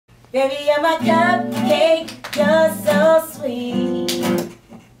Baby, you're my cupcake, you're so sweet.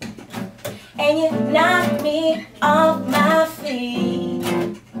 And you knock me off my feet.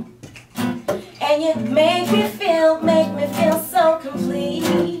 And you make me feel so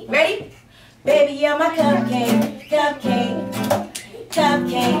complete. Ready? Baby, you're my cupcake, cupcake,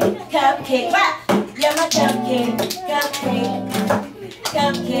 cupcake, cupcake. What? You're my cupcake, cupcake,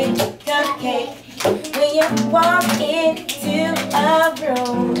 cupcake, cupcake. When you walk into a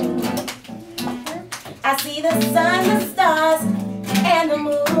room, I see the sun, the stars, and the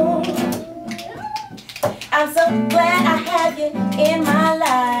moon. I'm so glad I have you in my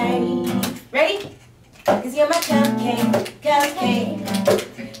life. Ready? 'Cause you're my cupcake, cupcake,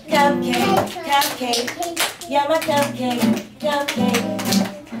 cupcake, cupcake. You're my cupcake, cupcake,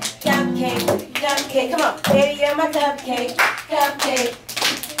 cupcake, cupcake. Come on, baby, you're my cupcake, cupcake,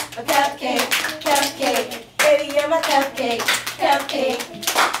 a cupcake, cupcake. Baby, you're my cupcake, cupcake,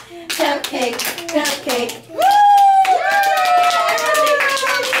 cupcake, cupcake.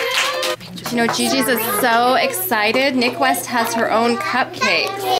 You know, Gigi's is so excited. Nik West has her own cupcakes.